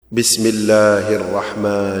بسم الله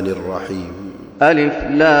الرحمن الرحيم. ألف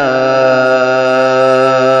لام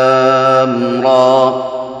را،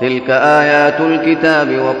 تلك آيات الكتاب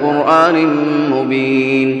وقرآن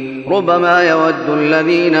مبين. ربما يود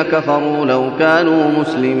الذين كفروا لو كانوا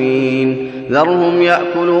مسلمين، ذرهم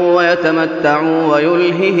يأكلوا ويتمتعوا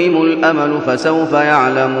ويلههم الأمل فسوف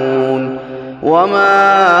يعلمون.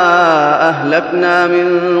 وما أهلكنا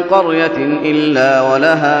من قرية إلا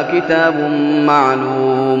ولها كتاب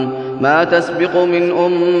معلوم، ما تسبق من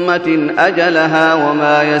أمة أجلها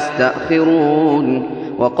وما يستأخرون.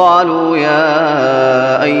 وقالوا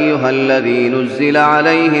يا أيها الذي نزل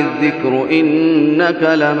عليه الذكر إنك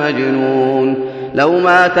لمجنون، لو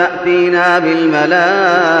ما تأتينا بالملائكة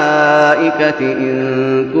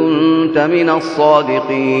إن كنت من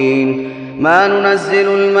الصادقين. ما ننزل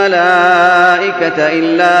الملائكة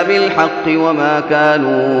إلا بالحق وما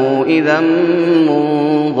كانوا إذا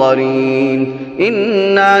منظرين.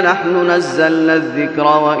 إنا نحن نزلنا الذكر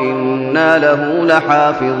وإنا له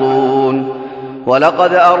لحافظون.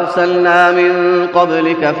 ولقد أرسلنا من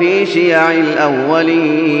قبلك في شيع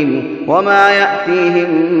الأولين، وما يأتيهم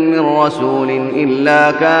من رسول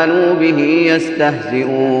إلا كانوا به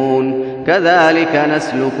يستهزئون. كذلك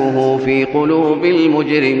نسلكه في قلوب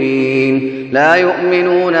المجرمين، لا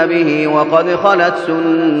يؤمنون به وقد خلت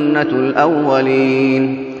سنة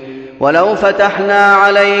الأولين. ولو فتحنا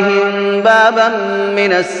عليهم بابا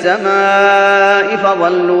من السماء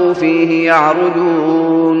فظلوا فيه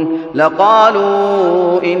يعرجون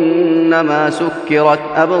لقالوا إنما سكرت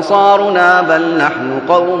أبصارنا بل نحن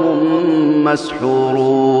قوم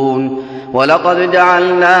مسحورون. ولقد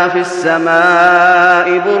جعلنا في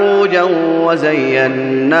السماء بروجا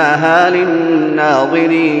وزيناها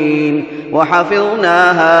للناظرين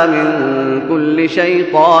وحفظناها من كل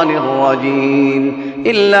شيطان رجيم،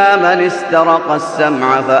 إلا من استرق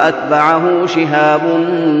السمع فأتبعه شهاب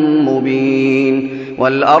مبين.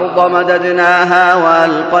 والأرض مددناها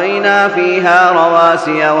وألقينا فيها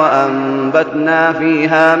رواسي وأنبتنا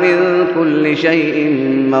فيها من كل شيء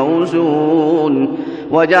موزون،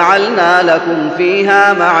 وجعلنا لكم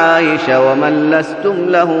فيها معايش ومن لستم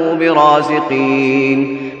له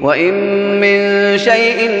برازقين. وإن من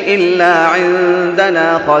شيء إلا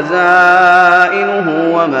عندنا خزائنه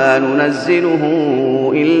وما ننزله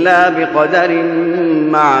إلا بقدر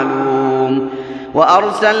معلوم.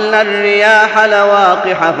 وأرسلنا الرياح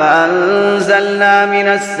لواقح فأنزلنا من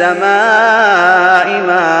السماء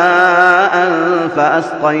ماء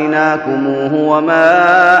فأسقيناكموه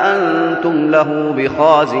وما أنتم له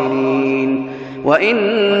بخازنين.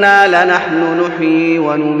 وإنا لنحن نحيي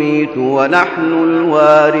ونميت ونحن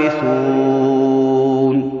الوارثون.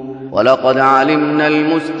 ولقد علمنا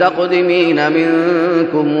المستقدمين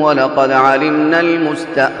منكم ولقد علمنا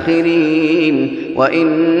المستأخرين،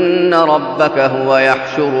 وإن ربك هو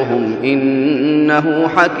يحشرهم إنه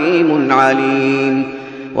حكيم عليم.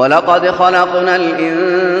 ولقد خلقنا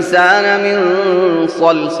الإنسان من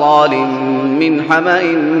صلصال من حمأ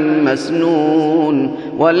مسنون،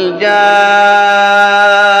 والجان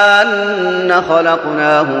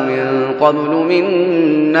خلقناه من قبل من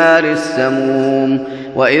نار السموم.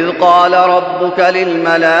 وإذ قال ربك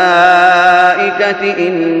للملائكة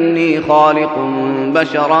إني خالق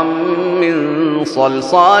بشرا من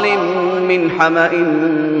صلصال من حمأ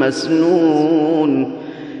مسنون،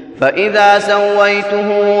 فإذا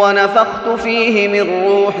سويته ونفخت فيه من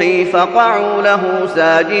روحي فقعوا له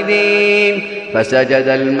ساجدين، فسجد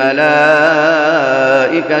الملائكة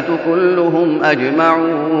كلهم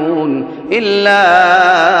أجمعون إلا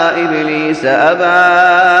إبليس أبى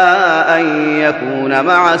أن يكون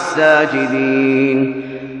مع الساجدين.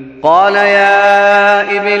 قال يا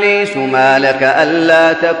إبليس ما لك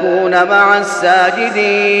ألا تكون مع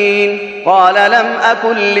الساجدين؟ قال لم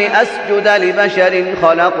أكن لأسجد لبشر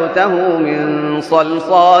خلقته من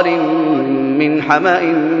صلصال من حمأ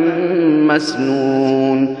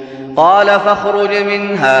مسنون. قال فاخرج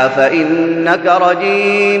منها فإنك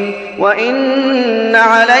رجيم وإن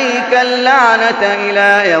عليك اللعنة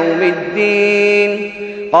إلى يوم الدين.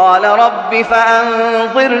 قال رب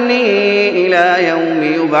فأنظرني إلى يوم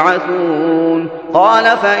يبعثون. قال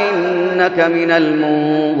فإنك من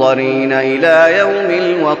المنظرين إلى يوم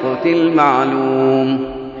الوقت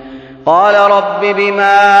المعلوم. قال رب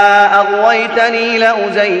بما أغويتني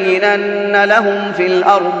لأزينن لهم في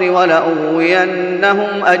الأرض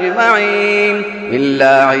ولأغوينهم أجمعين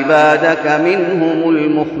إلا عبادك منهم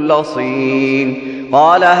المخلصين.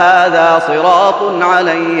 قال هذا صراط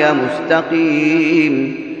علي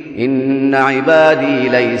مستقيم. إن عبادي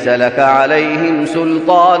ليس لك عليهم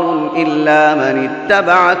سلطان إلا من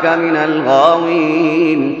اتبعك من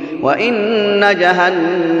الغاوين وإن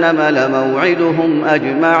جهنم لموعدهم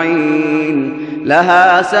أجمعين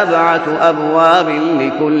لها 7 أبواب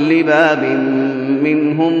لكل باب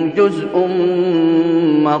منهم جزء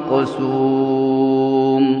مقسوم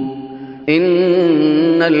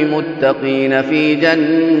إن المتقين في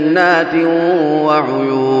جنات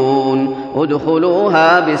وعيون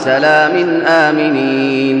ادخلوها بسلام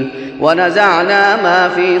آمنين ونزعنا ما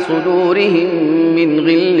في صدورهم من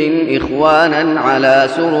غل إخوانا على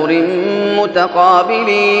سرر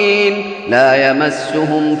متقابلين لا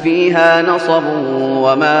يمسهم فيها نصب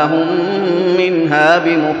وما هم منها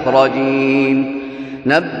بمخرجين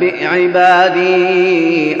نبئ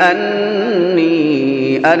عبادي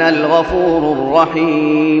أني أنا الغفور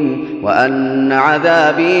الرحيم وأن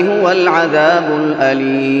عذابي هو العذاب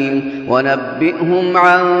الأليم ونبئهم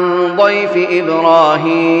عن ضيف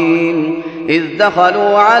إبراهيم إذ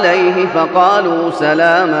دخلوا عليه فقالوا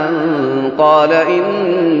سلاما قال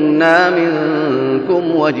إنا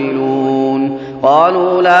منكم وجلون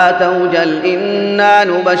قالوا لا توجل إنا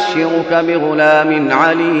نبشرك بغلام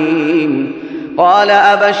عليم قال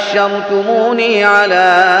أبشرتموني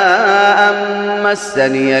على أن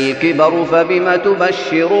مسني الكبر فبم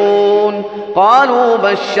تبشرون قالوا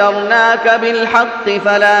بشرناك بالحق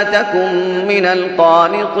فلا تكن من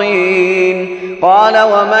القانطين قال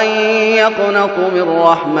ومن يقنط من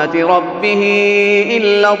رحمة ربه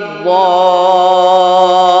إلا الضالون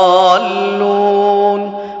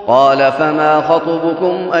قال فما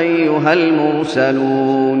خطبكم أيها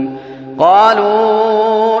المرسلون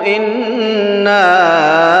قالوا إنا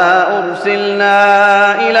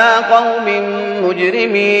أرسلنا إلى قوم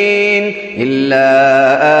مجرمين إلا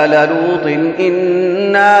آل لوط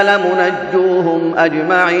إنا لمنجوهم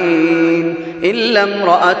أجمعين إلا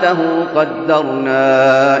امرأته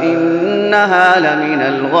قدرنا إنها لمن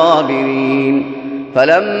الغابرين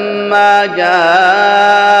فلما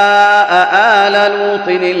جاء آل لوط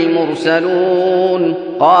المرسلون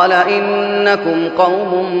قال إنكم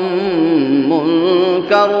قوم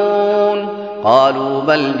منكرون قالوا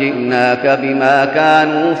بل جئناك بما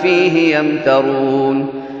كانوا فيه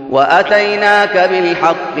يمترون وأتيناك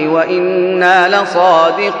بالحق وإنا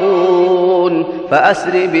لصادقون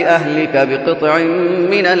فأسر بأهلك بقطع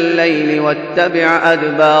من الليل واتبع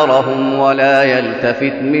أدبارهم ولا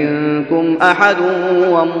يلتفت منكم أحد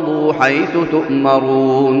وامضوا حيث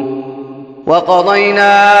تؤمرون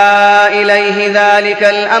وقضينا إليه ذلك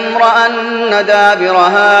الأمر أن دابر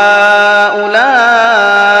هؤلاء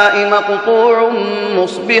مقطوع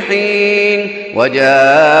مصبحين وجاء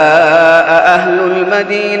أهل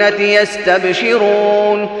المدينة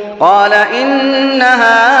يستبشرون قال إن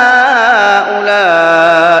هؤلاء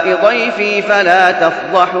ضيفي فلا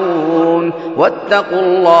تفضحون واتقوا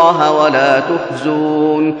الله ولا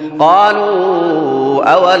تخزون قالوا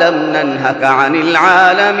أولم ننهك عن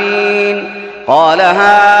العالمين قال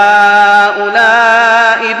هؤلاء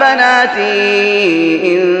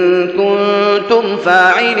بناتي إن كنتم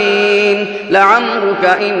فاعلين لعمرك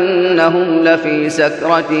إنهم لفي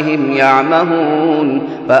سكرتهم يعمهون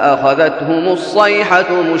فأخذتهم الصيحة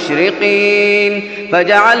مشرقين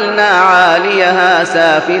فجعلنا عاليها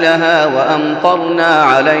سافلها وأمطرنا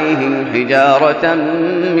عليهم حجارة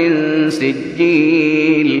من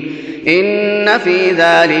سجيل إن في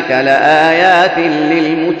ذلك لآيات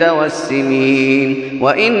للمتوسمين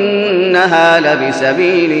وإنها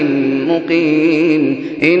لبسبيل مقيم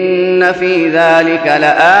إن في ذلك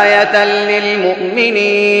لآية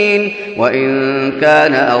للمؤمنين وإن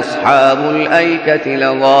كان أصحاب الأيكة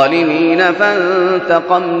لظالمين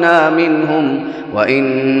فانتقمنا منهم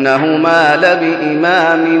وإنهما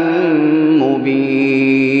لبإمام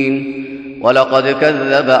مبين ولقد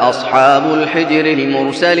كذب أصحاب الحجر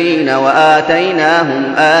المرسلين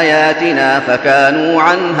وآتيناهم آياتنا فكانوا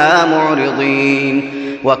عنها معرضين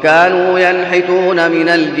وكانوا ينحتون من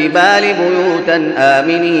الجبال بيوتا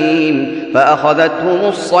آمنين فأخذتهم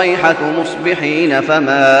الصيحة مصبحين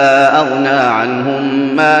فما أغنى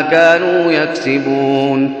عنهم ما كانوا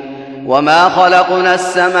يكسبون وما خلقنا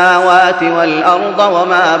السماوات والأرض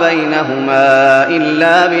وما بينهما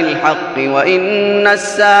إلا بالحق وإن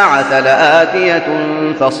الساعة لآتية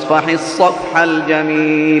فاصفح الصفح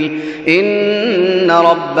الجميل إن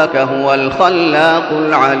ربك هو الخلاق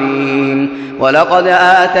العليم ولقد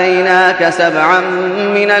آتيناك 7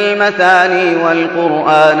 من المثاني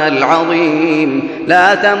والقرآن العظيم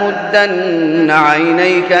لا تمدن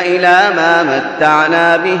عينيك إلى ما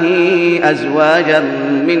متعنا به أزواجا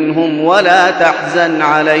منهم ولا تحزن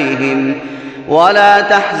عليهم ولا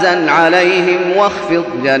تحزن عليهم واخفض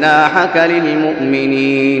جناحك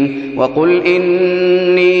للمؤمنين وقل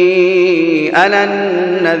إني أنا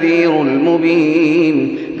النذير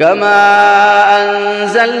المبين كما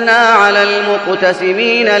أنزلنا على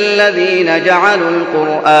المقتسمين الذين جعلوا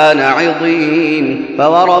القرآن عضين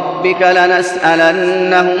فوربك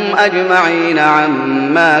لنسألنهم أجمعين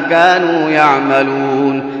عما كانوا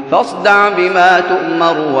يعملون فاصدع بما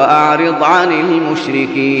تؤمر وأعرض عن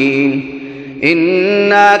المشركين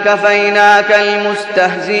إنا كفيناك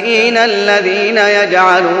المستهزئين الذين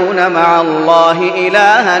يجعلون مع الله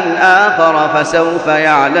إلها آخر فسوف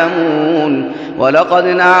يعلمون ولقد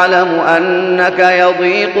نعلم أنك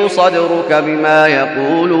يضيق صدرك بما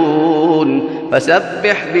يقولون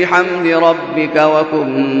فسبح بحمد ربك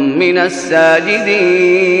وكن من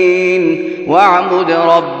الساجدين واعبد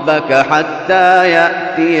ربك حتى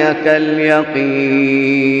يأتيك اليقين.